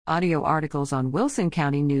Audio articles on Wilson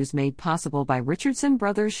County News made possible by Richardson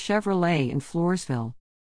Brothers Chevrolet in Floresville.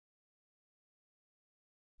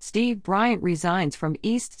 Steve Bryant resigns from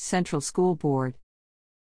East Central School Board.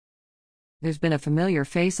 There's been a familiar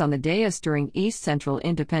face on the dais during East Central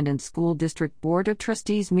Independent School District Board of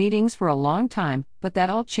Trustees meetings for a long time, but that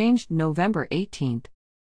all changed November 18.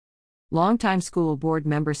 Longtime school board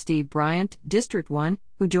member Steve Bryant, District 1,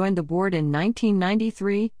 who joined the board in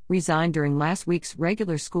 1993, resigned during last week's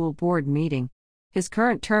regular school board meeting. His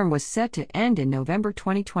current term was set to end in November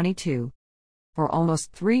 2022. For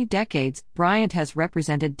almost 3 decades, Bryant has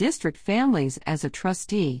represented district families as a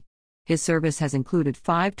trustee. His service has included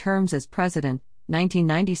 5 terms as president,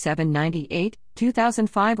 1997-98,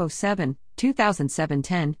 2005-07,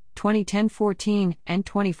 2007-10, 2010-14, and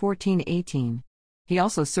 2014-18. He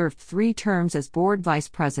also served 3 terms as board vice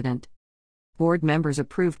president. Board members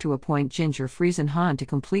approved to appoint Ginger Friesenhahn to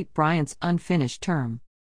complete Bryant's unfinished term.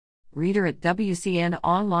 Reader at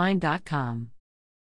WCNonline.com